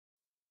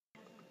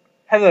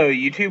Hello,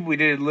 YouTube. We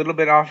did a little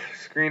bit off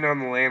screen on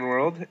the LAN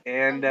world,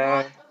 and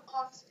yeah,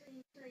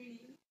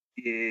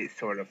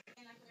 sort of.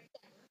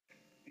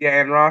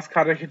 Yeah, and Ross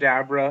caught a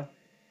Kadabra,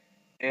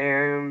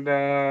 and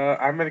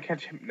I'm gonna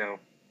catch him. No,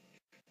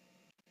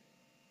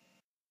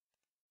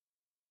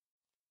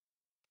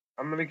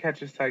 I'm gonna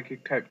catch a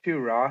Psychic type 2,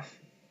 Ross.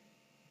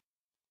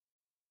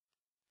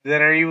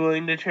 Then are you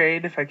willing to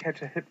trade if I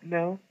catch a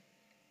Hypno?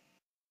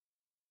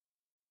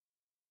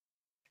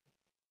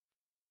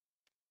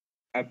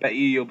 I bet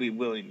you'll be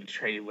willing to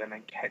trade when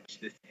I catch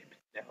this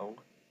Hypno.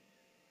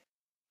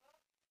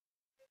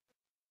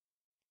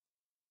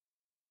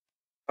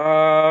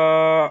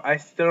 I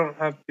still don't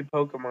have the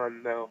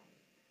Pokemon though.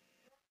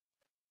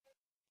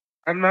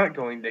 I'm not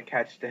going to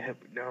catch the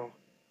Hypno.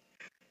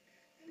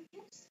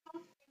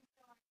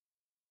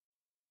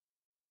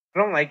 I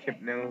don't like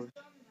Hypnos.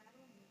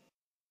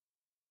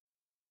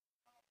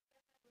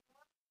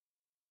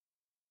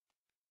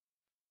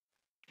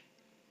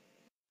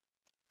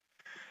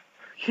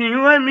 Can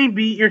you let me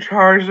beat your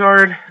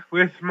Charizard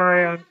with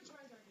my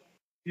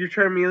your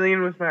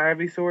Charmeleon with my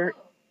Ivysaur?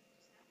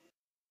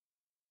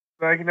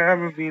 So I can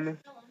have a Venus.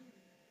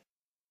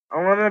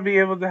 I want to be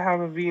able to have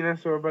a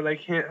Venusaur, but I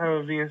can't have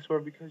a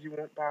Venusaur because you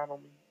won't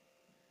battle me.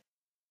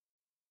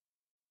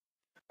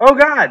 Oh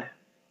God!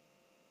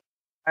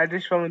 I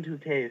just fell into a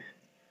cave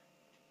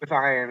with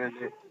iron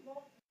in it.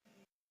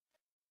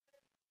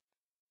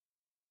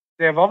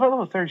 They evolve at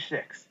level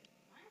 36.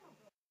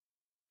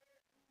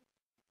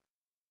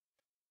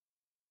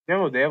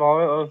 No, they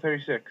evolve at level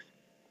 36.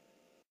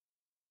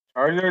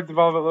 Charizard's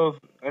evolve at level.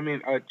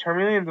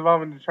 Charmeleon's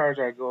evolve into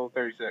Charizard at level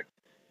 36.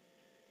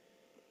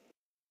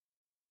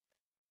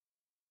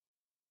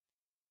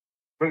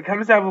 When it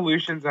comes to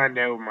evolutions, I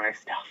know my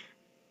stuff.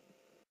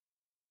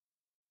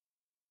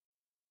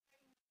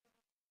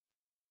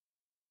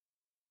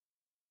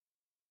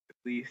 At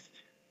least.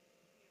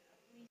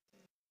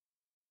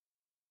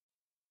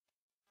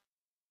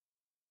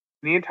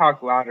 You need to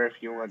talk louder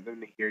if you want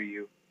them to hear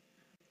you.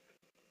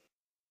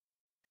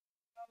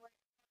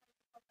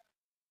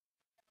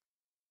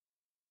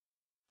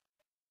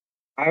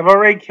 I've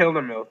already killed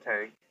a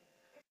Miltank.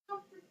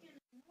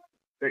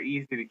 They're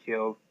easy to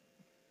kill.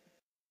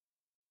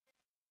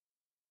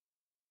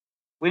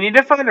 We need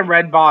to find a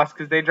red boss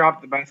because they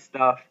drop the best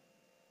stuff.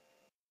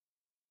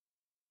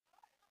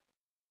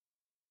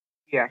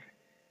 Yeah.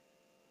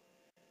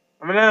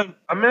 I'm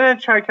gonna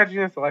try catching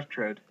this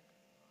Electrode.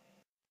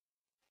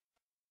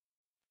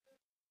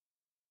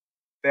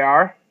 They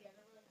are?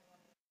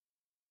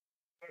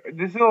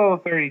 This is level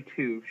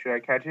 32. Should I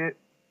catch it?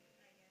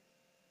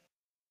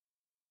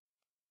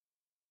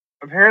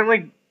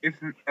 Apparently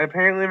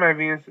my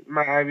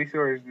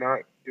Ivysaur is not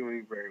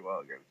doing very well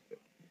against it.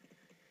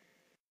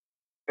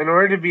 In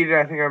order to beat it,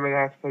 I think I'm gonna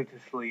have to put it to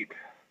sleep.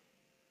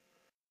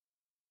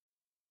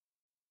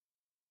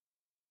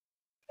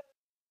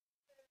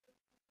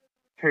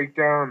 Take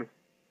down.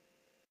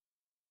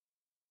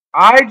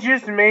 I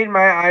just made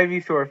my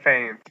Ivysaur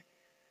faint.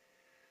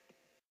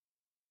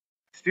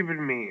 Stupid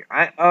me.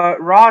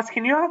 Ross,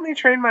 can you help me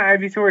train my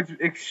Ivysaur? It's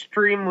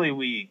extremely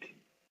weak.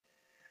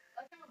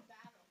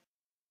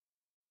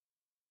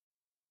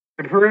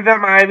 To prove that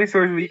my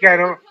Ivysaur is weak, I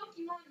don't.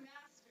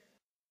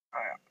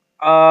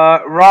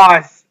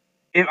 Ross,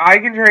 if I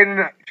can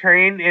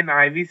train an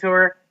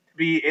Ivysaur to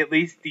be at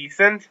least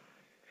decent,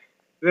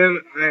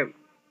 then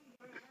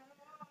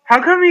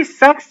how come he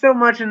sucks so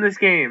much in this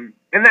game?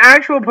 In the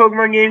actual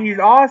Pokemon game, he's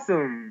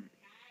awesome.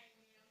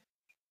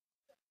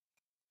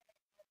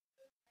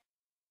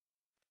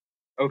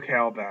 Okay,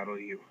 I'll battle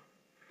you.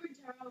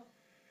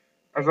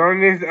 As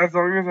long as I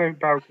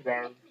battle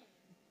Kadabra.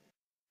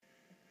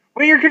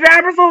 Wait, your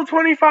Kadabra's level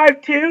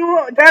 25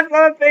 too? That's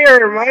not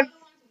fair, man.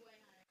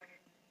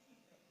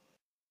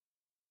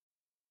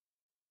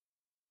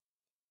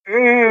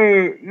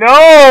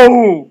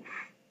 No!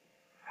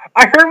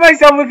 I hurt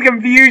myself with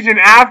confusion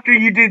after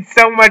you did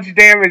so much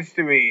damage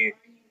to me.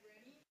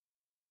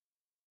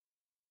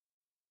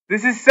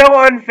 This is so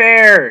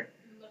unfair.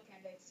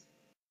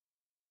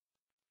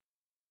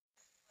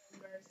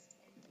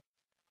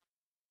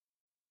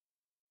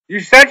 You're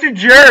such a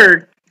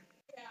jerk.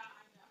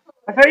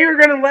 I thought you were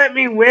gonna let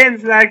me win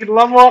so that I could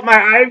level up my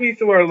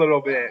Ivysaur a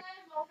little bit.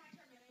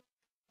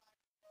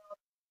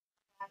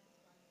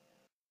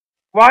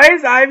 Why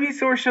is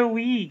Ivysaur so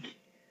weak?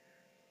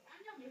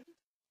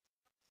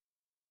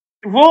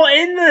 Well,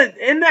 in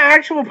the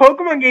actual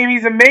Pokemon game,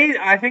 he's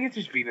amazing. I think it's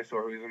just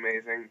Venusaur who's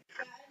amazing.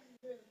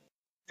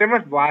 Same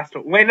with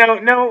Blastoise. Wait,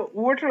 no,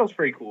 Wartortle's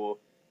pretty cool.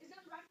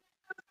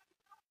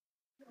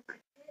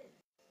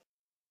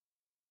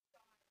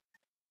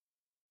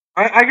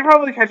 I could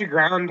probably catch a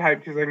ground type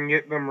because I can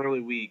get them really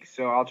weak.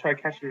 So I'll try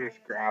catching this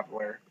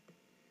Graveler.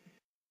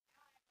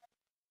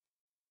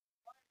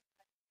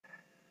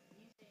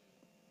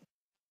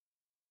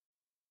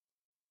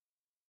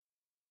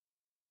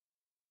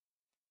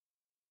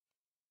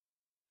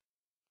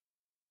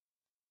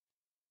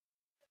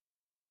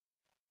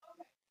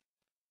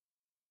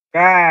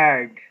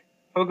 Bag.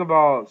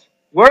 Pokeballs.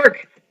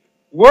 Work!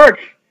 Work!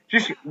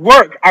 Just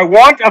work. I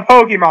want a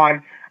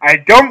Pokemon. I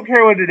don't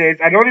care what it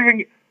is. I don't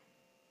even.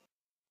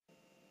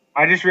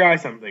 I just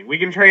realized something. We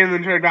can trade and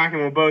then trade back,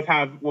 and we'll both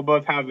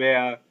have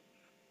a.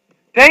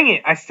 Dang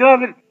it! I still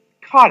haven't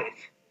caught it.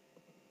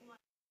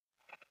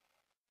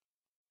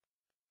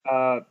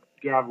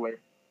 Graveler.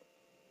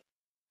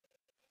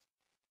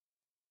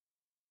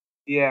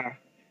 Yeah.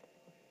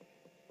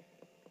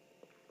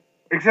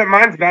 Except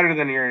mine's better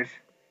than yours.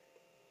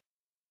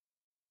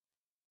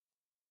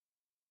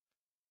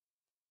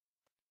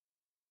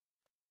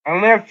 I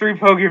only have 3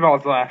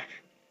 Pokeballs left.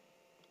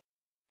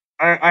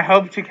 I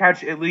hope to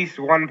catch at least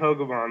 1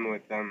 Pokemon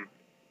with them.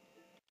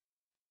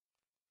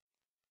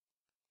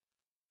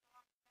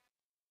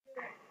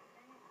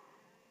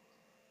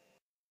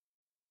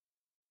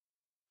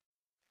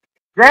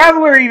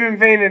 Graveler even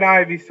fainted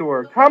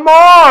Ivysaur. Come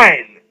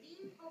on!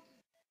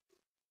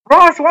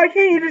 Ross, why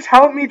can't you just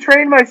help me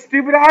train my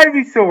stupid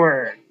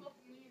Ivysaur?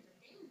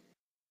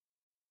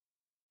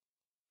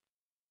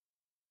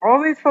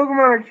 All these Pokemon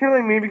are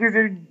killing me because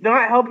they're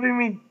not helping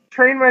me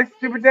train my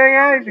stupid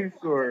dang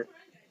Ivysaur.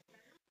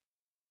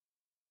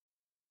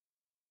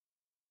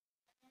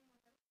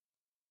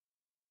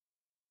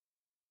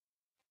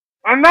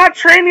 I'm not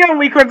training on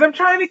weak ones. I'm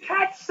trying to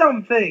catch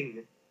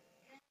something.